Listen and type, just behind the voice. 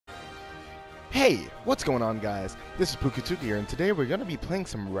Hey, what's going on, guys? This is PukaTuka here, and today we're going to be playing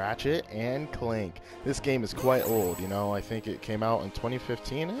some Ratchet and Clank. This game is quite old, you know, I think it came out in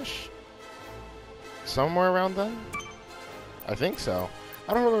 2015-ish? Somewhere around then? I think so.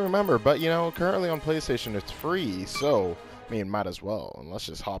 I don't really remember, but, you know, currently on PlayStation it's free, so, I mean, might as well, and let's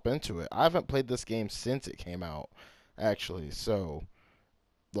just hop into it. I haven't played this game since it came out, actually, so,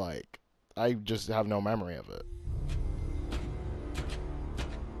 like, I just have no memory of it.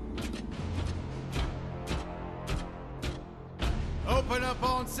 Open up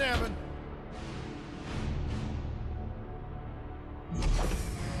on 7.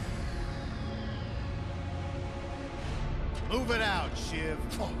 Move it out, Shiv.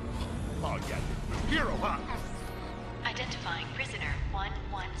 Oh yeah, hero, huh? Identifying prisoner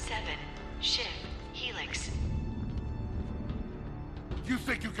 117, Shiv, Helix. You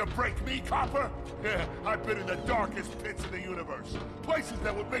think you can break me, copper? Yeah, I've been in the darkest pits of the universe. Places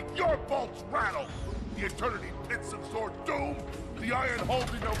that would make your bolts rattle. The eternity pits of Sword Doom. The iron holes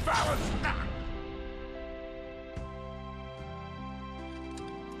in no balance. Ah!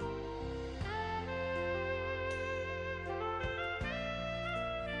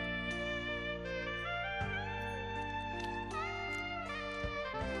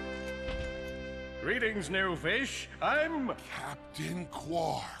 Greetings, new fish. I'm... Captain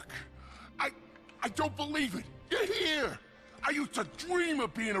Quark. I don't believe it. You're here. I used to dream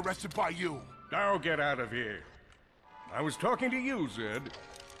of being arrested by you. Now get out of here. I was talking to you, Zed.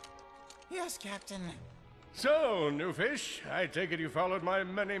 Yes, Captain. So, new fish, I take it you followed my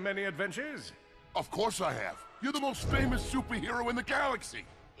many, many adventures? Of course I have. You're the most famous superhero in the galaxy.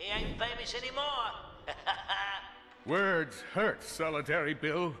 He ain't famous anymore. Words hurt, Solitary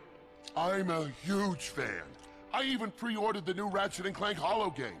Bill. I'm a huge fan. I even pre-ordered the new Ratchet and Clank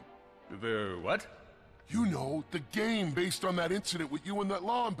holo game. The what? You know, the game based on that incident with you and that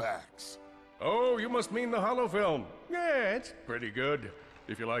Lombax. Oh, you must mean the holo film. Yeah, it's pretty good,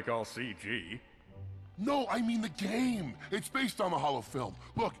 if you like all CG. No, I mean the game. It's based on the holo film.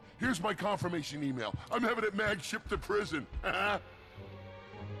 Look, here's my confirmation email. I'm having it mag shipped to prison.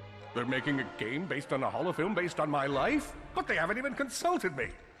 They're making a game based on a holo film based on my life? But they haven't even consulted me.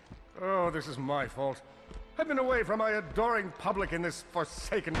 Oh, this is my fault. I've been away from my adoring public in this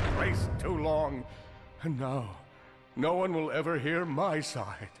forsaken place too long. And now, no one will ever hear my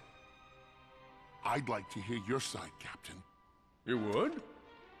side. I'd like to hear your side, Captain. You would?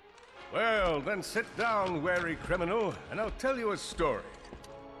 Well, then sit down, wary criminal, and I'll tell you a story.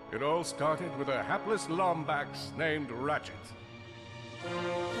 It all started with a hapless Lombax named Ratchet.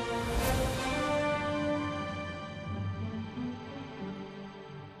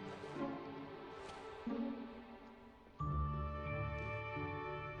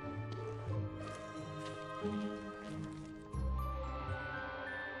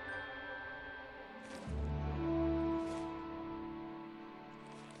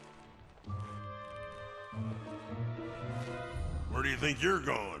 Where do you think you're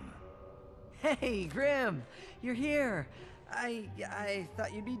going? Hey, Grim, you're here. I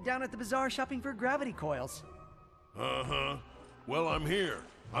thought you'd be down at the bazaar shopping for gravity coils. Uh-huh. Well, I'm here.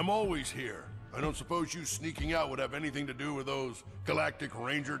 I'm always here. I don't suppose you sneaking out would have anything to do with those Galactic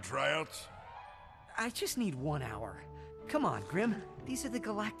Ranger tryouts? I just need 1 hour. Come on, Grim. These are the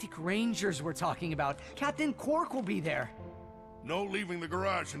Galactic Rangers we're talking about. Captain Quark will be there. No leaving the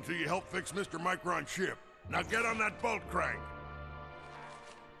garage until you help fix Mr. Micron's ship. Now get on that bolt crank.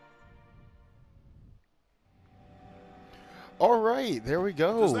 Alright, there we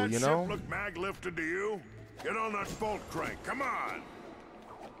go, Does that you know. ship look mag-lifted to you? Get on that bolt crank, come on!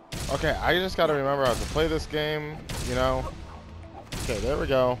 Okay, I just gotta remember how to play this game, you know. Okay, there we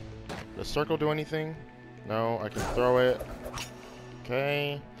go. Does circle do anything? No, I can throw it.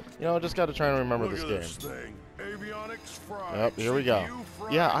 Okay. You know, just gotta try and remember this game. Avionics fried. Yep, here we go. CPU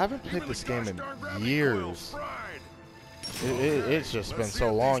fried. Yeah, I haven't played Even this the game in gosh darn gravity years. coils fried. It's just been Let's see so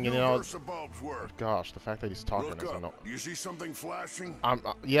if long, these you new know. Versa bulbs work. Gosh, the fact that he's talking Look is up. annoying. Do you see something flashing?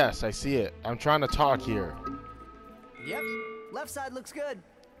 Yes, I see it. I'm trying to talk here. Yep, left side looks good.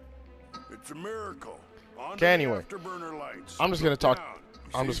 It's a miracle. On Okay, anyway. afterburner lights. I'm just gonna talk. Down.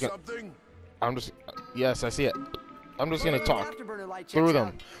 I'm See just gonna. something? Yes, I see it. I'm just gonna talk Afterburner light checks through them.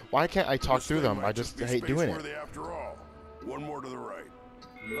 out. Why can't I talk This through thing them? might I just be hate doing it. space-worthy after all. One more to the right.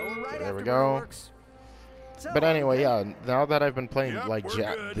 Lower right There we afterburner go. works. So, But anyway, okay. yeah. Now that I've been playing Yep, like we're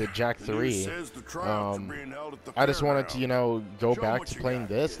good. the Jack The news 3, says the trials are being held at the I just wanted to, you fairgrounds. know, go Show 'em back what to you playing got,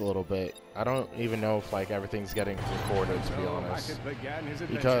 this kid. a little bit. I don't even know if like everything's getting recorded, to be So honest, Ratchet began his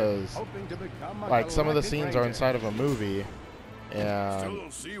adventure, because hoping to become a like some of the Galactic scenes are Ranger. inside of a movie, Still and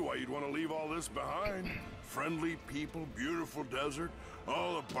don't see why you'd want to leave all this behind. Friendly people, beautiful desert,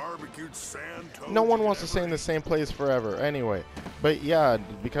 All the barbecued sand toads. No one wants to stay in the same place forever. Anyway, but yeah,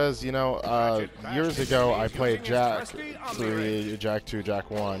 because you know, years ago I played Jak 3, Jak 2, Jak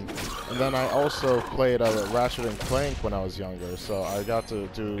 1, and then I also played Ratchet and Clank when I was younger, so I got to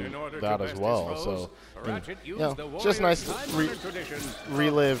do that as well. So, you know, it's just nice to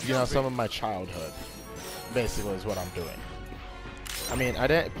relive, you know, some of my childhood. Basically, is what I'm doing. I mean, I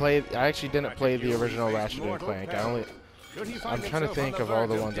actually didn't play the original Ratchet and Clank. I'm trying to think of all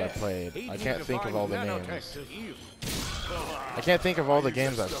the ones I played. I can't think of all the names. I can't think of all the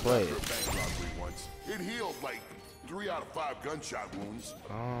games I've played. It healed like 3 out of 5 gunshot wounds.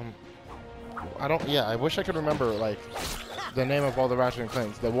 Yeah, I wish I could remember, like, the name of all the Ratchet and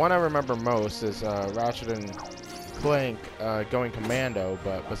Clanks. The one I remember most is Ratchet and Clank going commando,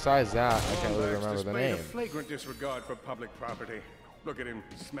 but besides that, I can't really remember the name. Flagrant disregard for public property. Look at him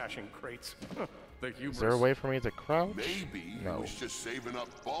smashing crates. Is there a way for me to crouch? Maybe he was just saving up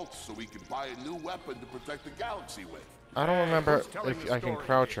vaults so he could buy a new weapon to protect the galaxy with. I don't remember if I can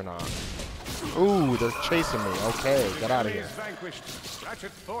crouch or not. Ooh, they're chasing me. Okay, get out of here. Vanquished.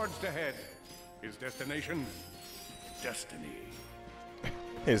 Ratchet forged ahead. His destination? Destiny.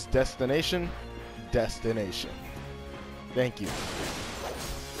 His destination? Destination. Thank you.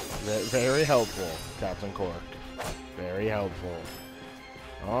 Very helpful, Captain Cork. Very helpful.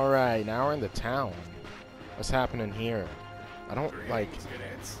 Alright, now we're in the town. What's happening here? I don't like...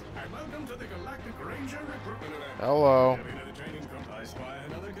 Hello.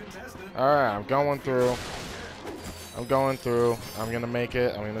 Alright, I'm going through. I'm gonna make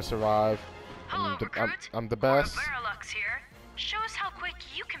it. I'm gonna survive. Hello, I'm the best. Barrelux here. Show us how quick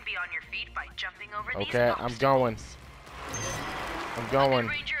you can be on your feet by jumping over these Okay, I'm going. A good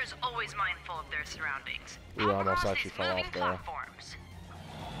ranger is always mindful of their surroundings. We almost actually fell off there. Platforms.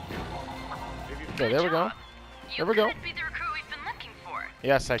 Okay, there we go. There we go. You could be the recruit we've been looking for.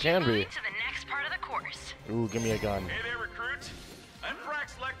 Yes, I can be. To the next part of the course. Ooh, give me a gun. Hey there, recruit. I'm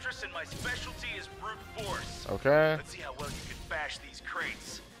Frax Lectrus, and my specialty is brute force. Okay. Let's see how well you can bash these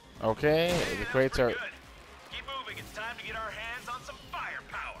crates. Okay, the crates are... Good. Keep moving. It's time to get our hands on some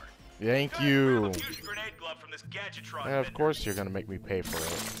firepower. Thank you. Grab a fusion grenade glove from this Gadgetron Yeah, of course you're gonna make me pay for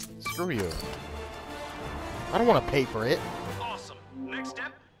it. Screw you. I don't want to pay for it. Awesome. Next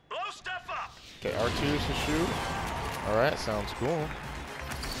step, blow stuff up. Okay, R2's to shoot. Alright, sounds cool.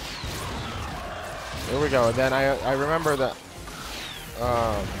 Here we go. And then I remember that...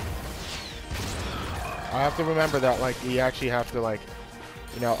 I have to remember that, like, you actually have to, like,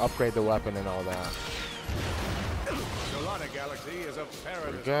 you know, upgrade the weapon and all that. Solana Galaxy is a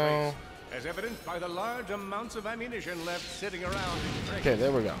perilous go. place, as evidenced by the large amounts of ammunition left sitting around. Okay,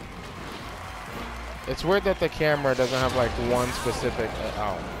 there we go. It's weird that the camera doesn't have, like, one specific...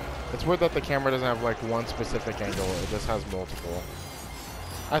 It's weird that the camera doesn't have, like, one specific angle. It just has multiple.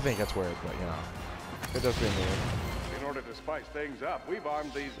 I think it's weird, but, you know. It does seem weird. In order to spice things up, we've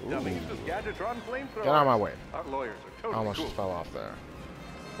armed these dummies with Gadgetron flamethrowers. Get out of my way. Our lawyers are I totally almost cool. just fell off there.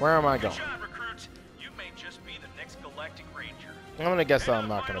 Where am I Good going? job, recruit. You may just be the next Galactic Ranger. I'm gonna guess that I'm And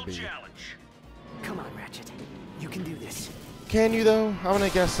not a gonna final be. challenge. Come on, Ratchet. You can do this. Can you though? I'm gonna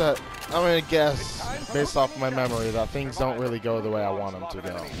guess based off my memory that things don't really go the way I want them to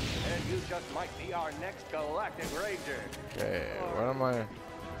go. And you just might be our next Galactic Ranger. Okay,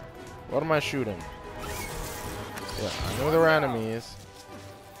 what am I shooting? Yeah, I know there were enemies.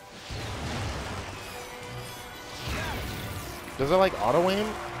 Does it like auto aim?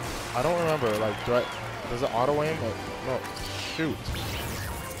 I don't remember. Like, does it auto aim? No, shoot.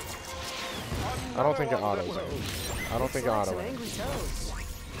 I don't think it autos aim. I don't think it auto aims.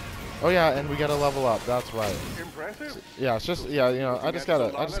 Oh yeah, and we gotta level up. That's right. Impressive. Yeah, it's just you know, I just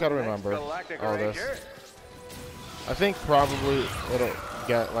gotta remember all this. I think probably it'll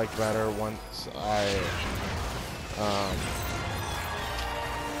get like better once I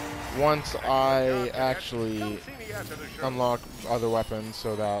actually unlock other weapons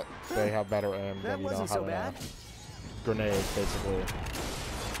so that they have better aim than, you know, having a grenade, basically.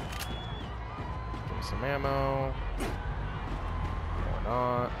 Give me some ammo. Or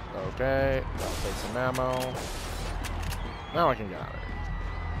not. Okay, that'll take some ammo. Now I can get out of here.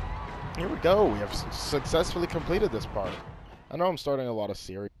 Here we go. We have successfully completed this part. I know I'm starting a lot of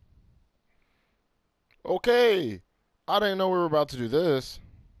series. Okay. I didn't know we were about to do this.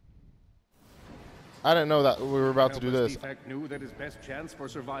 I didn't know that we were about to do this. Defect knew that his best chance for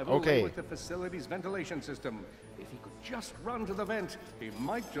survival Okay. lay with the facility's ventilation system. If he could just run to the vent, he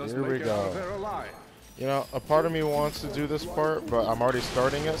might just Here we make it out go. of there alive. You know, a part of me wants to do this part, but I'm already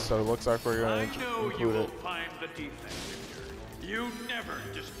starting it, so it looks like we're going to include it. Find the defect. You never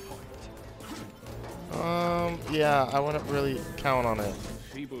disappoint. Yeah, I wouldn't really count on it.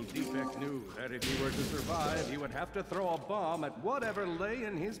 Feeble Defect knew that if he were to survive, he would have to throw a bomb at whatever lay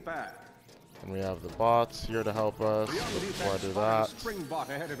in his path. And we have the bots here to help us. Before I do that. Spring bot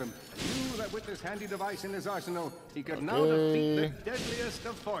ahead of him knew that with this handy device in his arsenal, he could now defeat the deadliest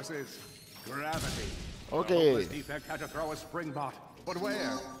of forces, gravity. Okay. The Defect had to throw a spring bot, but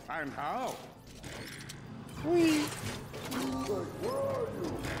where and how? Whee.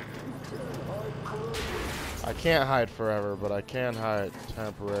 I can't hide forever, but I can hide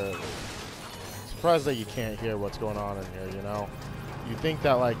temporarily. Surprised that you can't hear what's going on in here, you know? You'd think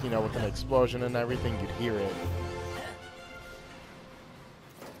that, like, you know, with an explosion and everything, you'd hear it.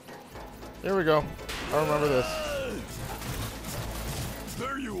 Here we go. I remember this.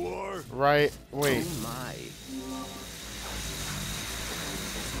 There you are. Right. Wait. Oh my.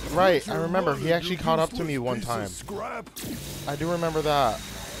 Right. I remember. He actually caught up to me one time. I do remember that.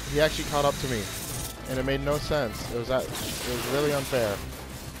 He actually caught up to me, and it made no sense. It was really unfair.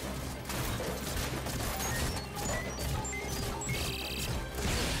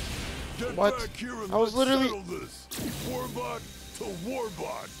 What? I was literally. Warbot to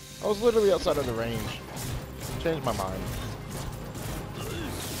Warbot. I was literally outside of the range. Changed my mind.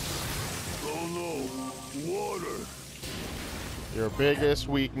 Oh no, water. Your biggest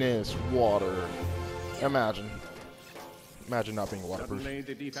weakness, water. Imagine not being waterproof. Suddenly,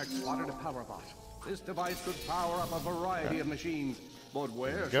 the Defect spotted a power bot. This device could power up a variety of machines, but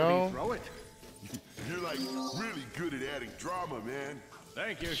where should he throw it? You're like really good at adding drama, man.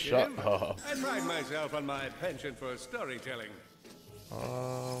 Thank you, Shut Jim. up. I pride myself on my penchant for storytelling.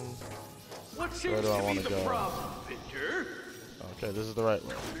 What Where seems do I to be wanna the go? problem, Victor? Okay, this is the right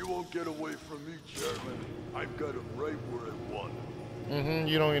way. You won't get away from me, Chairman. I've got him right where I want him.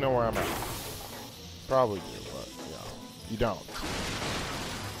 You don't even know where I'm at. Probably do, but yeah, you don't.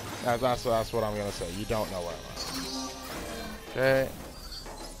 That's what I'm gonna say. You don't know where I'm at. Okay.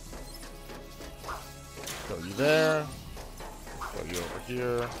 Throw you there. Throw you over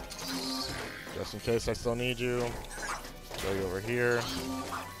here. Just in case I still need you. Throw you over here.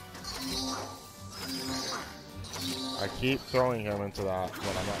 I keep throwing him into that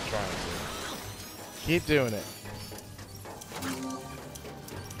when I'm not trying to. Keep doing it.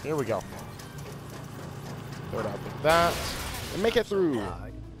 Here we go. Throw it out like that. And make it through.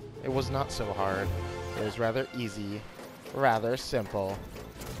 It was not so hard. It was rather easy. Rather simple.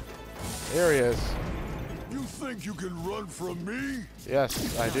 Here he is. You think you can run from me?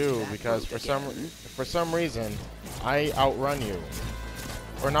 Yes, I do, because for some reason I outrun you.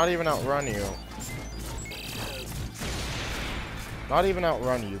 Or not even outrun you. Not even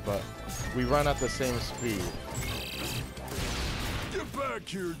outrun you, but we run at the same speed. Get back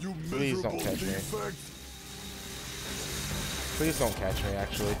here, you Please don't miserable catch me. defect. Please don't catch me,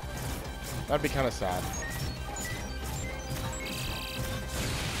 actually. That'd be kind of sad.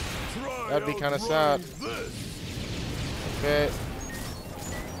 That'd be kind of sad. Okay.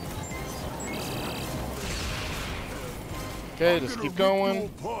 Okay, just keep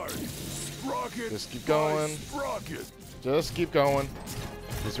going. Just keep going. Just keep going.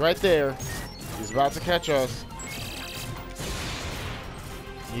 He's right there. He's about to catch us.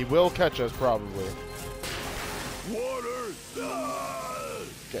 He will catch us, probably. Water.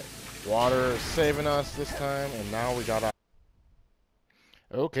 Okay. Water is saving us this time, and now we got out.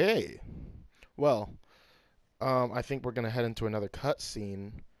 Okay. Well, I think we're gonna head into another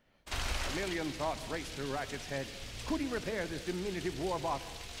cutscene. A million thoughts raced through Ratchet's head. Could he repair this diminutive warbot?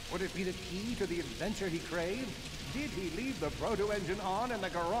 Would it be the key to the adventure he craved? Did he leave the proto-engine on in the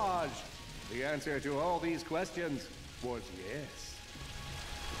garage? The answer to all these questions was yes.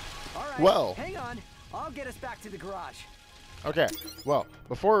 All right, Well. hang on. I'll get us back to the garage. Okay, well,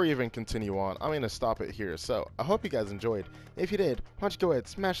 before we even continue on, I'm going to stop it here. So, I hope you guys enjoyed. If you did, why don't you go ahead and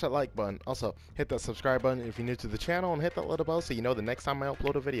smash that like button. Also, hit that subscribe button if you're new to the channel, and hit that little bell so you know the next time I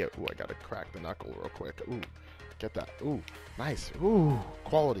upload a video. Ooh, I got to crack the knuckle real quick. Ooh, get that. Ooh, nice. Ooh,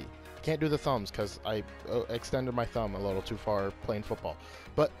 quality. Can't do the thumbs because I extended my thumb a little too far playing football.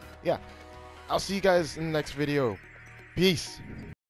 But, yeah, I'll see you guys in the next video. Peace.